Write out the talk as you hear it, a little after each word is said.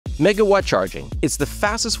Megawatt charging. It's the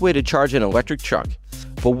fastest way to charge an electric truck.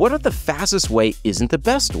 But what if the fastest way isn't the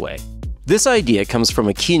best way? This idea comes from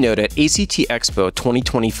a keynote at ACT Expo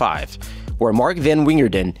 2025, where Mark Van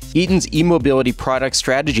Wingerden, Eaton's eMobility product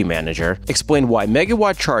strategy manager, explained why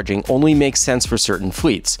megawatt charging only makes sense for certain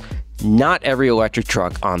fleets, not every electric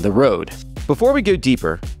truck on the road. Before we go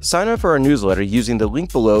deeper, sign up for our newsletter using the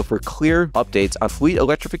link below for clear updates on fleet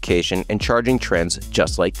electrification and charging trends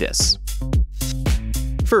just like this.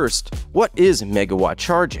 First, what is megawatt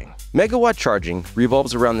charging? Megawatt charging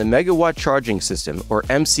revolves around the Megawatt Charging System, or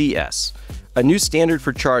MCS, a new standard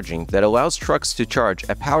for charging that allows trucks to charge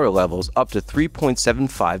at power levels up to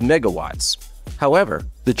 3.75 megawatts. However,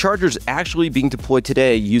 the chargers actually being deployed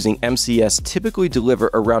today using MCS typically deliver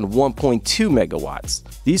around 1.2 megawatts.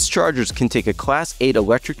 These chargers can take a Class 8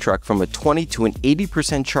 electric truck from a 20 to an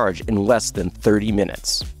 80% charge in less than 30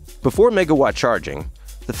 minutes. Before megawatt charging,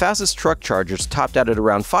 the fastest truck chargers topped out at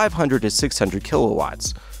around 500 to 600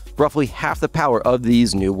 kilowatts, roughly half the power of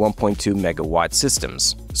these new 1.2 megawatt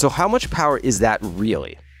systems. So how much power is that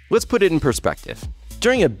really? Let's put it in perspective.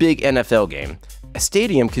 During a big NFL game, a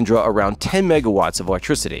stadium can draw around 10 megawatts of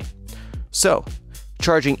electricity. So,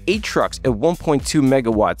 charging 8 trucks at 1.2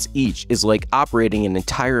 megawatts each is like operating an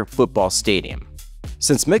entire football stadium.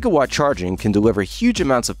 Since megawatt charging can deliver huge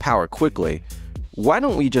amounts of power quickly, why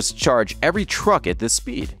don't we just charge every truck at this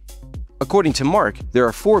speed? According to Mark, there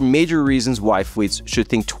are 4 major reasons why fleets should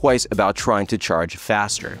think twice about trying to charge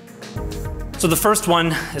faster. So the first one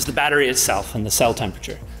is the battery itself and the cell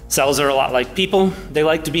temperature. Cells are a lot like people. They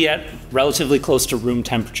like to be at relatively close to room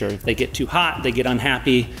temperature. If they get too hot, they get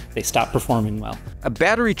unhappy, they stop performing well. A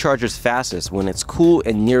battery charges fastest when it's cool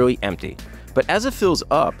and nearly empty, but as it fills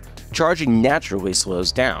up, charging naturally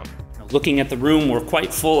slows down. Looking at the room, we're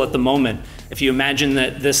quite full at the moment. If you imagine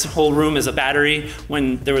that this whole room is a battery,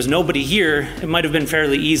 when there was nobody here, it might have been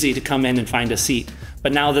fairly easy to come in and find a seat.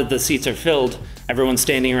 But now that the seats are filled, everyone's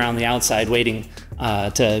standing around the outside waiting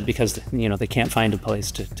because they can't find a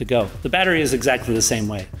place to go. The battery is exactly the same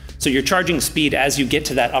way. So your charging speed as you get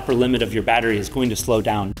to that upper limit of your battery is going to slow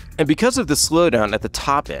down. And because of the slowdown at the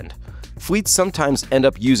top end, fleets sometimes end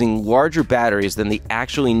up using larger batteries than they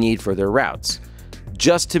actually need for their routes,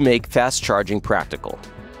 just to make fast charging practical.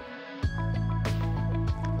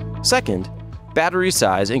 Second, battery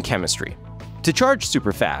size and chemistry. To charge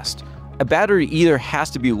super fast, a battery either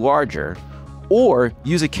has to be larger or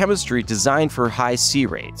use a chemistry designed for high C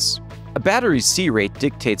rates. A battery's C rate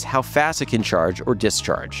dictates how fast it can charge or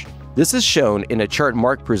discharge. This is shown in a chart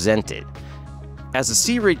Mark presented. As the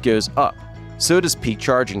C rate goes up, so does peak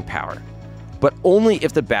charging power, but only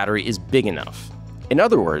if the battery is big enough. In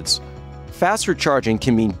other words, faster charging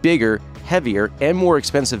can mean bigger, heavier, and more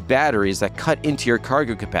expensive batteries that cut into your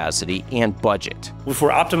cargo capacity and budget. If we're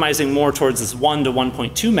optimizing more towards this 1 to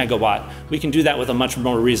 1.2 megawatt, we can do that with a much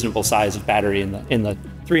more reasonable size of battery in the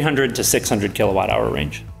 300 to 600 kilowatt hour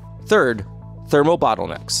range. Third, thermal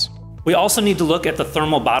bottlenecks. We also need to look at the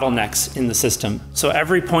thermal bottlenecks in the system. So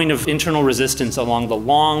every point of internal resistance along the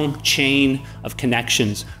long chain of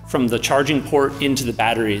connections from the charging port into the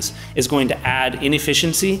batteries is going to add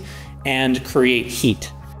inefficiency and create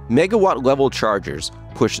heat. Megawatt level chargers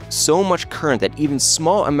push so much current that even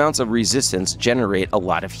small amounts of resistance generate a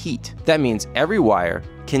lot of heat. That means every wire,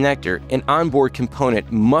 connector, and onboard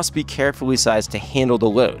component must be carefully sized to handle the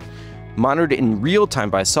load, monitored in real time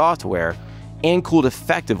by software, and cooled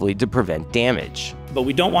effectively to prevent damage. But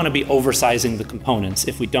we don't want to be oversizing the components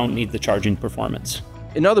if we don't need the charging performance.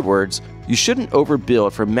 In other words, you shouldn't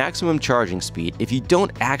overbuild for maximum charging speed if you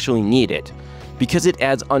don't actually need it, because it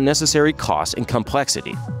adds unnecessary cost and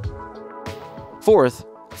complexity. Fourth,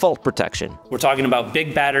 fault protection. We're talking about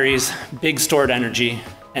big batteries, big stored energy,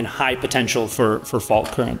 and high potential for fault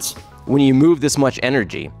currents. When you move this much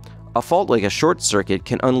energy, a fault like a short circuit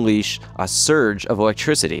can unleash a surge of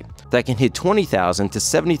electricity that can hit 20,000 to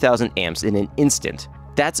 70,000 amps in an instant.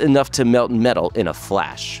 That's enough to melt metal in a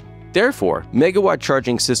flash. Therefore, megawatt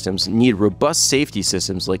charging systems need robust safety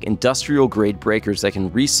systems like industrial-grade breakers that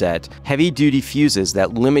can reset, heavy-duty fuses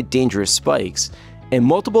that limit dangerous spikes, and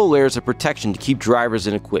multiple layers of protection to keep drivers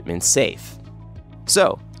and equipment safe.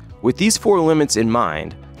 So, with these 4 limits in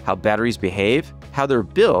mind, how batteries behave, how they're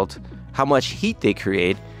built, how much heat they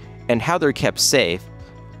create, and how they're kept safe,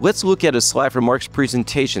 let's look at a slide from Mark's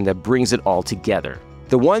presentation that brings it all together.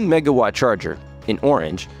 The 1 megawatt charger, in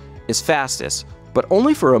orange, is fastest, but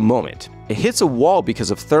only for a moment. It hits a wall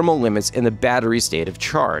because of thermal limits in the battery state of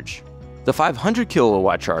charge. The 500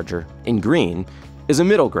 kilowatt charger, in green, is a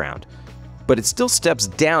middle ground, but it still steps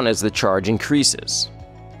down as the charge increases.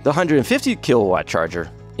 The 150 kilowatt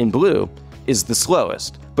charger, in blue, is the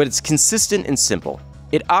slowest, but it's consistent and simple.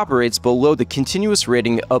 It operates below the continuous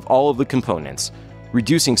rating of all of the components,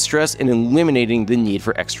 reducing stress and eliminating the need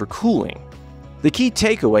for extra cooling. The key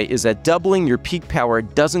takeaway is that doubling your peak power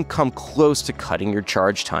doesn't come close to cutting your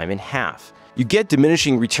charge time in half. You get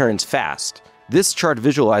diminishing returns fast. This chart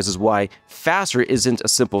visualizes why faster isn't a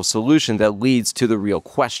simple solution that leads to the real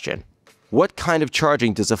question. What kind of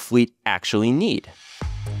charging does a fleet actually need?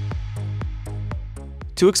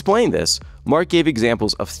 To explain this, Mark gave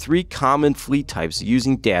examples of 3 common fleet types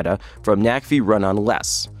using data from NACFE Run on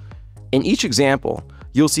Less. In each example,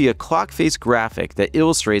 you'll see a clock face graphic that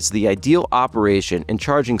illustrates the ideal operation and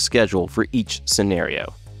charging schedule for each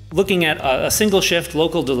scenario. Looking at a single shift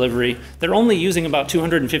local delivery, they're only using about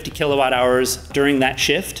 250 kilowatt hours during that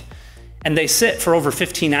shift, and they sit for over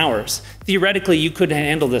 15 hours. Theoretically, you could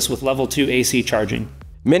handle this with level 2 AC charging.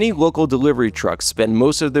 Many local delivery trucks spend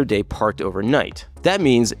most of their day parked overnight. That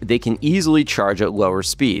means they can easily charge at lower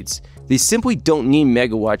speeds. They simply don't need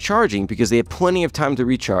megawatt charging because they have plenty of time to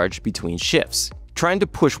recharge between shifts. Trying to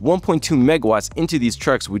push 1.2 megawatts into these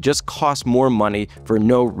trucks would just cost more money for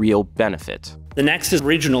no real benefit. The next is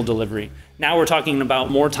regional delivery. Now we're talking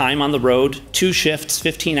about more time on the road, 2 shifts,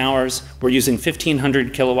 15 hours. We're using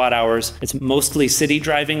 1,500 kilowatt hours. It's mostly city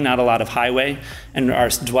driving, not a lot of highway, and our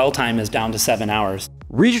dwell time is down to 7 hours.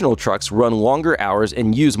 Regional trucks run longer hours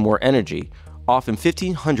and use more energy, often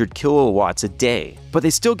 1,500 kilowatts a day, but they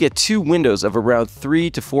still get 2 windows of around 3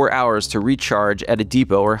 to 4 hours to recharge at a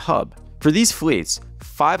depot or hub. For these fleets,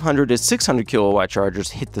 500 to 600 kilowatt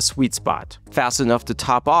chargers hit the sweet spot, fast enough to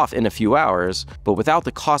top off in a few hours, but without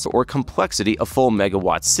the cost or complexity of full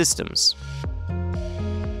megawatt systems.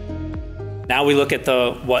 Now we look at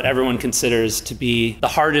what everyone considers to be the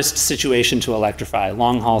hardest situation to electrify,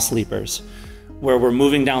 long-haul sleepers, where we're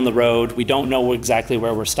moving down the road, we don't know exactly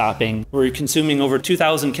where we're stopping. We're consuming over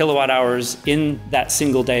 2,000 kilowatt hours in that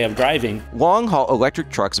single day of driving. Long-haul electric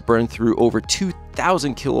trucks burn through over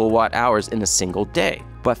 2,000 kilowatt hours in a single day.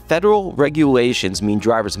 But federal regulations mean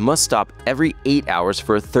drivers must stop every 8 hours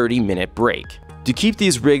for a 30-minute break. To keep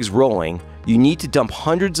these rigs rolling, you need to dump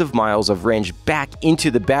hundreds of miles of range back into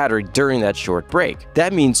the battery during that short break.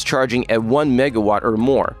 That means charging at 1 megawatt or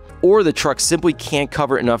more, or the truck simply can't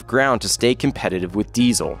cover enough ground to stay competitive with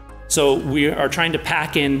diesel. So we are trying to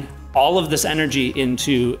pack in all of this energy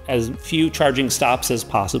into as few charging stops as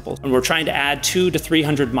possible. And we're trying to add 200 to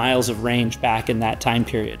 300 miles of range back in that time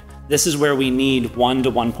period. This is where we need 1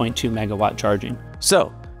 to 1.2 megawatt charging.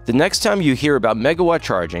 So, the next time you hear about megawatt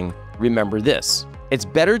charging, remember this. It's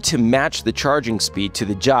better to match the charging speed to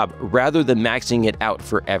the job rather than maxing it out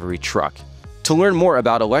for every truck. To learn more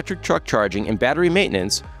about electric truck charging and battery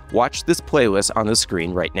maintenance, watch this playlist on the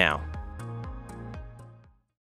screen right now.